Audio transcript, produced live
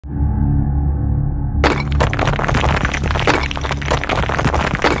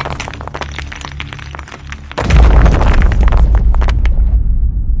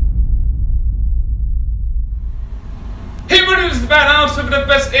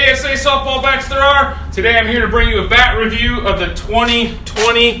softball bats there are. Today I'm here to bring you a bat review of the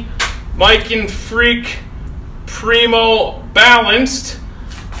 2020 Miken Primo Balanced.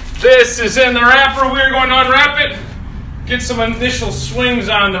 This is in the wrapper. We're going to unwrap it, get some initial swings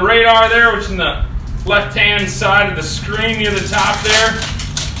on the radar there, which is in the left-hand side of the screen near the top there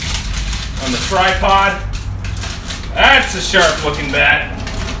on the tripod. That's a sharp-looking bat.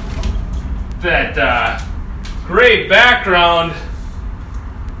 That gray background.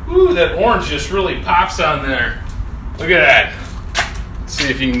 Ooh, that orange just really pops on there. Look at that. Let's see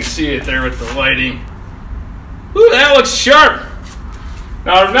if you can see it there with the lighting. Ooh, that looks sharp.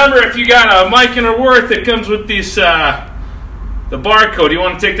 Now remember, if you got a Miken or Worth, it comes with these the barcode. You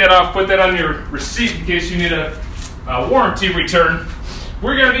want to take that off, put that on your receipt in case you need a warranty return.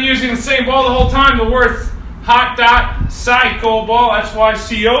 We're going to be using the same ball the whole time, the Worth Hot Dot Psycho ball,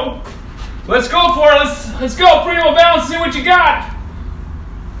 SYCO. Let's go for it. Let's go, Primo Balanced, see what you got.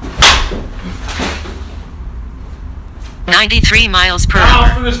 93 miles per hour.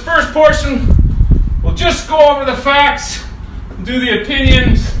 Now, for this first portion, we'll just go over the facts, do the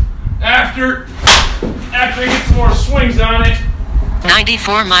opinions after I get some more swings on it.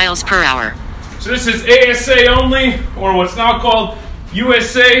 94 miles per hour. So this is ASA only, or what's now called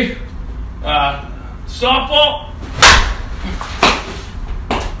USA softball.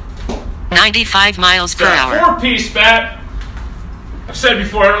 95 miles per hour. Four-piece bat. I've said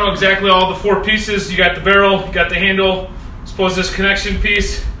before, I don't know exactly all the four pieces. You got the barrel, you got the handle, I suppose this connection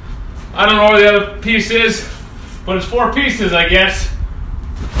piece. I don't know where the other piece is, but it's four pieces, I guess.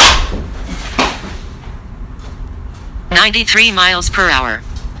 93 miles per hour.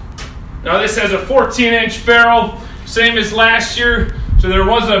 Now this has a 14-inch barrel, same as last year. So there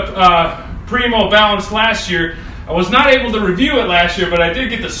was a Primo Balanced last year. I was not able to review it last year, but I did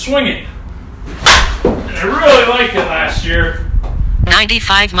get to swing it. And I really liked it last year.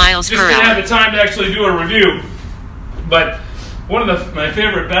 95 miles per hour. Just didn't have the time to actually do a review. But one of my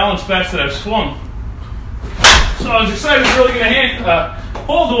favorite balanced bats that I've swung. So I was excited to really get a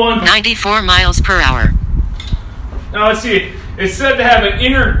hold of one. 94 miles per hour. Now let's see. It's said to have an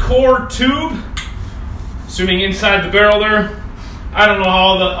inner core tube, assuming inside the barrel there. I don't know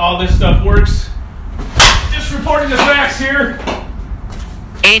how all this stuff works. Just reporting the facts here.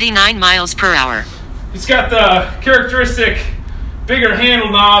 89 miles per hour. It's got the characteristic bigger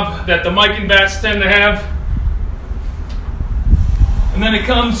handle knob that the Miken bats tend to have. And then it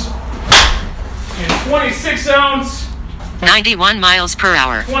comes in 26 ounce, 91 miles per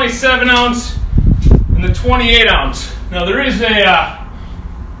hour. 27 ounce, and the 28 ounce. Now there is a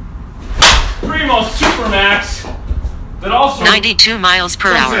Primo Supermax that also 92 miles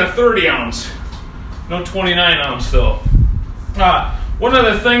per comes in hour. a 30 ounce. No 29 ounce though. One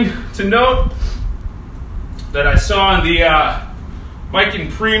other thing to note that I saw in the Miken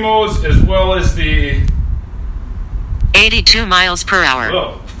Primos, as well as the 82 miles per hour.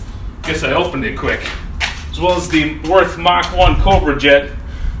 Oh, guess I opened it quick. As well as the Worth Mach 1 Cobra Jet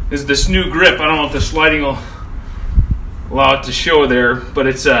is this new grip. I don't know if this lighting will allow it to show there, but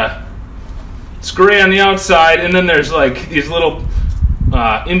it's gray on the outside, and then there's like these little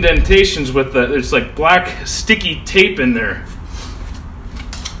indentations with there's like black sticky tape in there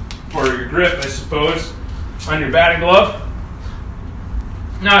for your grip, I suppose, on your batting glove.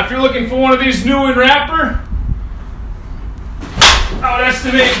 Now, if you're looking for one of these new in wrapper, I would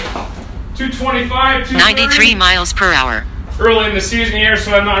estimate 225, 230. 93 miles per hour. Early in the season here,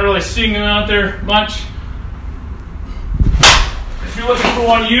 so I'm not really seeing them out there much. If you're looking for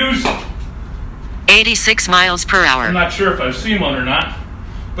one used, 86 miles per hour. I'm not sure if I've seen one or not,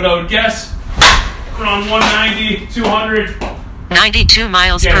 but I would guess around 190, 200. 92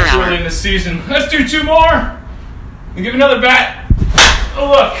 miles per Yeah, hour. early in the season. Let's do two more and give another bat a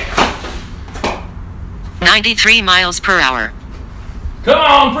look. 93 miles per hour. Come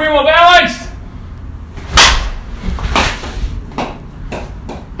on, Primo Balanced.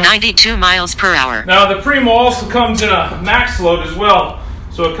 92 miles per hour. Now the Primo also comes in a max load as well.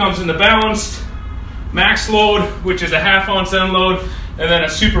 So it comes in the Balanced max load, which is a 1/2 ounce end load, and then a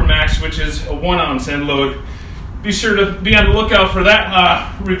Super Max, which is a 1 ounce end load. Be sure to be on the lookout for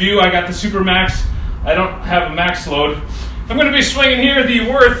that review. I got the Super Max. I don't have a max load. I'm going to be swinging here the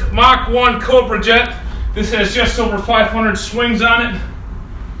Worth Mach 1 Cobra Jet. This has just over 500 swings on it.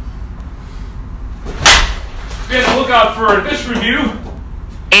 Be on the lookout for this review.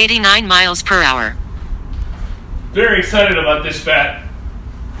 89 miles per hour. Very excited about this bat.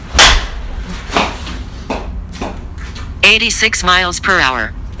 86 miles per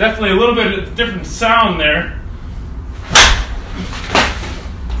hour. Definitely a little bit of different sound there.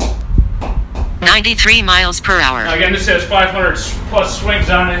 93 miles per hour. Now again, this has 500 plus swings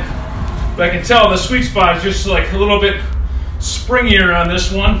on it. But I can tell the sweet spot is just like a little bit springier on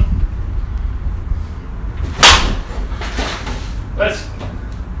this one. Let's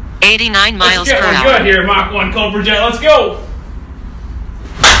 89 miles get per one hour. good here, Mach 1 Cobra Jet. Let's go.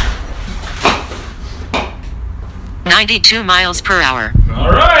 92 miles per hour.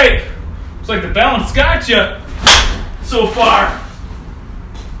 All right. Looks like the balance got you so far.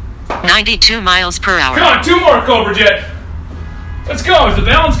 92 miles per hour. Come on, 2 more Cobra Jet. Let's go. Is the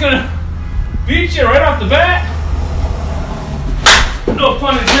balance gonna beat you right off the bat? No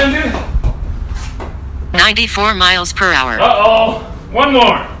pun intended. 94 miles per hour. Uh-oh. One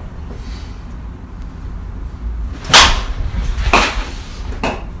more.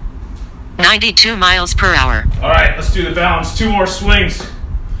 $92 miles per hour. All right, let's do the balance. 2 more swings.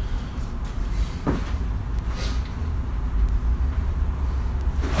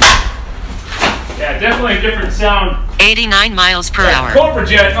 Yeah, definitely a different sound. 89 miles per hour. Cobra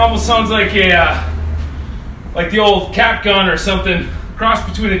Jet almost sounds like a like the old cap gun or something. Cross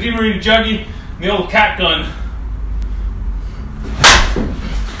between a DeMarine Juggy and the old cap gun.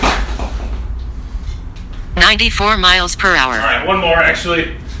 $94 miles per hour. All right, one more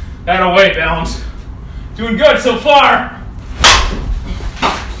actually. That away, balance. Doing good so far.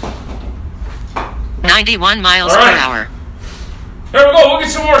 91 miles All per right. hour. There we go. We'll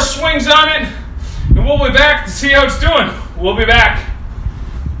get some more swings on it, and we'll be back to see how it's doing. We'll be back.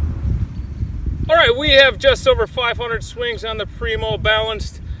 All right, we have just over 500 swings on the Primo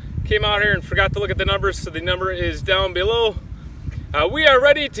Balanced. Came out here and forgot to look at the numbers, so the number is down below. We are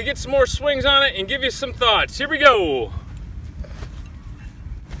ready to get some more swings on it and give you some thoughts. Here we go.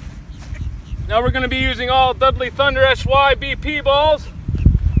 Now we're going to be using all Dudley Thunder SY BP balls.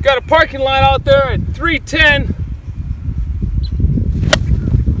 Got a parking lot out there at 310.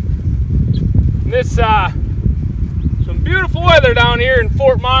 This some beautiful weather down here in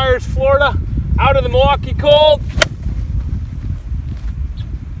Fort Myers, Florida, out of the Milwaukee cold.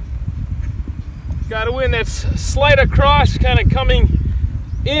 Got a wind that's slight across, kind of coming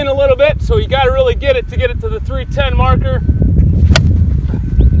in a little bit, so you got to really get it to the 310 marker.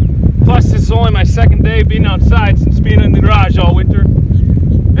 Plus, this is only my second day being outside since being in the garage all winter.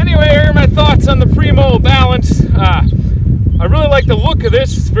 Anyway, here are my thoughts on the Primo Balanced. I really like the look of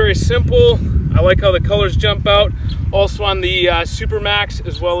this. It's very simple. I like how the colors jump out. Also on the Super Max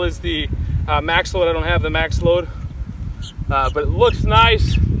as well as the Max Load. I don't have the Max Load, but it looks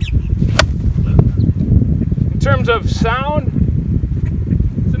nice. In terms of sound,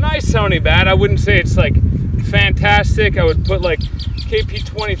 it's a nice sounding bat. I wouldn't say it's like fantastic. I would put like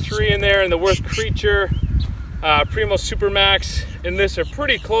KP23 in there, and the Worst Creature, Primo Super Max, and this are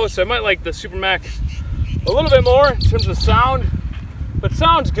pretty close. I might like the Super Max a little bit more in terms of sound, but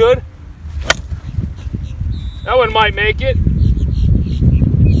sounds good. That one might make it.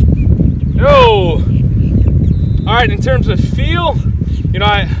 Oh! All right, in terms of feel, you know,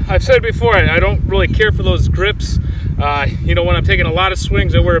 I've said it before, I don't really care for those grips. You know, when I'm taking a lot of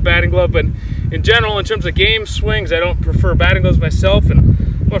swings, I wear a batting glove, but in general, in terms of game swings, I don't prefer batting gloves myself, and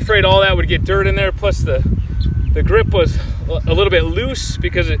I'm afraid all that would get dirt in there. Plus, the grip was a little bit loose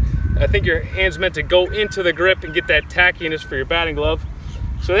because I think your hand's meant to go into the grip and get that tackiness for your batting glove.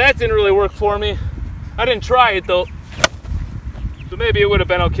 So that didn't really work for me. I didn't try it though, so maybe it would have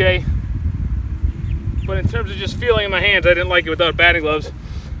been okay. But in terms of just feeling in my hands, I didn't like it without batting gloves.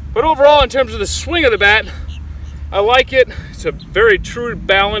 But overall, in terms of the swing of the bat, I like it. It's a very true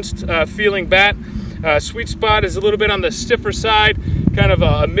balanced feeling bat. Sweet spot is a little bit on the stiffer side, kind of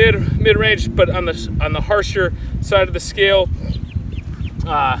a mid-range, but on the harsher side of the scale.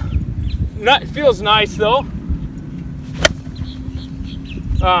 Feels nice though.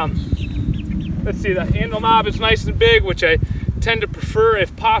 Let's see, the handle knob is nice and big, which I tend to prefer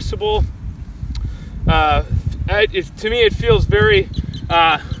if possible. To me, it feels very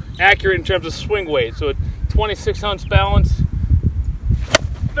accurate in terms of swing weight. So a 26-ounce balance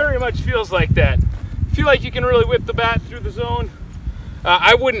very much feels like that. Feel like you can really whip the bat through the zone.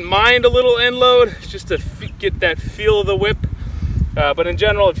 I wouldn't mind a little end load just to get that feel of the whip, but in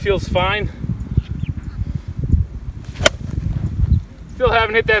general, it feels fine. Still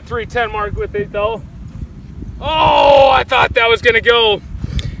haven't hit that 310 mark with it though. Oh, I thought that was gonna go.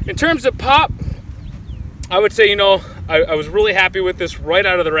 In terms of pop, I would say, you know, I was really happy with this right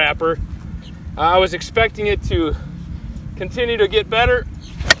out of the wrapper. I was expecting it to continue to get better.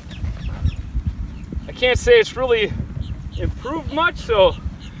 I can't say it's really improved much, so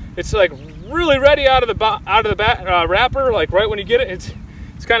it's like really ready out of the wrapper. Like right when you get it,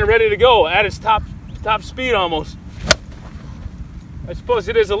 it's kind of ready to go at its top speed almost. I suppose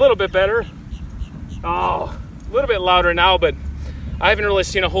it is a little bit better. Oh, a little bit louder now, but I haven't really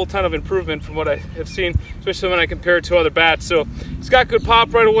seen a whole ton of improvement from what I have seen, especially when I compare it to other bats. So it's got good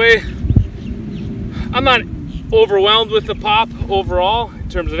pop right away. I'm not overwhelmed with the pop overall in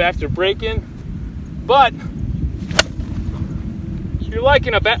terms of after break-in, but if you're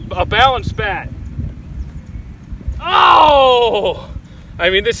liking a balanced bat, oh, I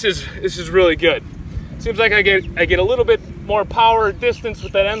mean, this is really good. Seems like I get a little bit more power distance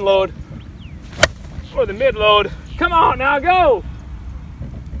with that end load or the mid load. Come on now, go!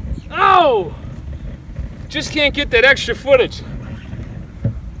 Oh, just can't get that extra footage.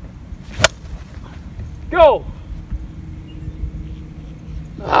 Go!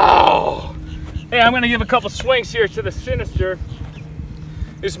 Oh, hey, I'm gonna give a couple swings here to the Sinister.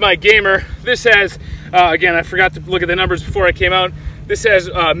 This is my gamer. This has, again, I forgot to look at the numbers before I came out. This has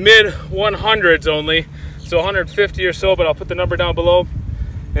mid 100s only, so 150 or so, but I'll put the number down below.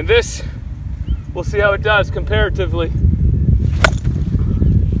 And this, we'll see how it does comparatively.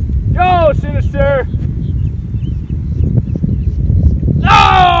 Go, Sinister!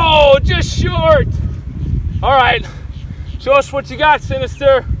 No, just short. All right, show us what you got,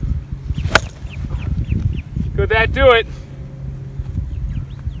 Sinister. Could that do it?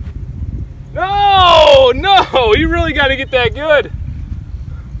 No, no, you really got to get that good.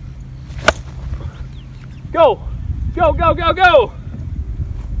 Go, go, go, go, go.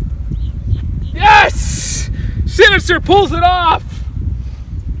 Yes! Sinister pulls it off.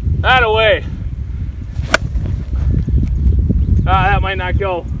 That away. That might not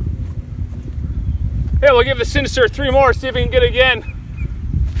go. Hey, we'll give the Sinister 3 more, see if we can get it again.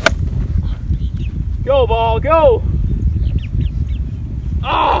 Go, ball, go.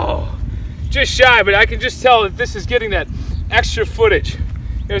 Oh, just shy, but I can just tell that this is getting that extra footage.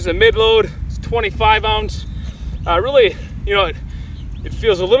 Here's a mid load, it's 25 ounce. Really, you know, it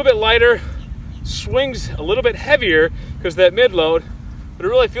feels a little bit lighter, swings a little bit heavier because that mid load, but it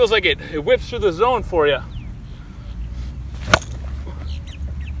really feels like it whips through the zone for you.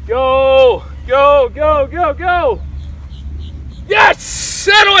 Go, go, go, go, go. Yes!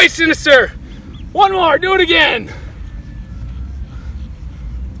 That away, Sinister. One more, do it again.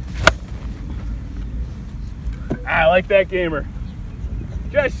 I like that gamer.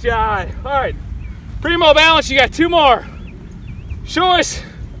 Just shy. All right, Primo Balanced, you got 2 more. Show us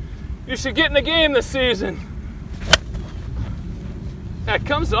you should get in the game this season. That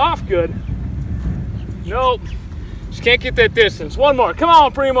comes off good. Nope, just can't get that distance. 1 more, come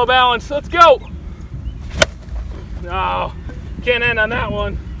on, Primo Balanced, let's go. No, can't end on that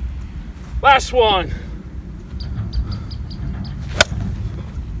one. Last one.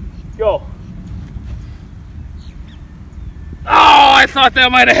 Go. Oh, I thought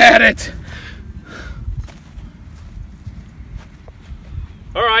that might have had it.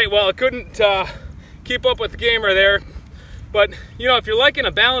 All right, well, I couldn't keep up with the gamer there. But, you know, if you're liking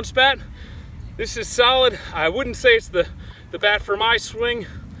a balanced bat, this is solid. I wouldn't say it's the bat for my swing.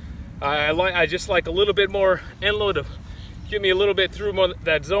 I just like a little bit more end load to get me a little bit through more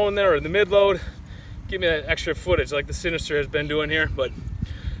that zone there, or the mid load. Give me that extra footage like the Sinister has been doing here. But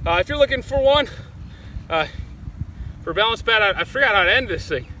if you're looking for one, for a balanced bat, I forgot how to end this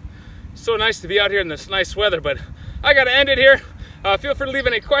thing. It's so nice to be out here in this nice weather, but I gotta end it here. Feel free to leave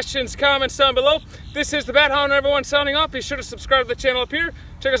any questions, comments down below. This is the Bat Hound, everyone, signing off. Be sure to subscribe to the channel up here.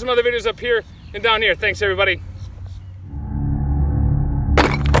 Check out some other videos up here and down here. Thanks, everybody.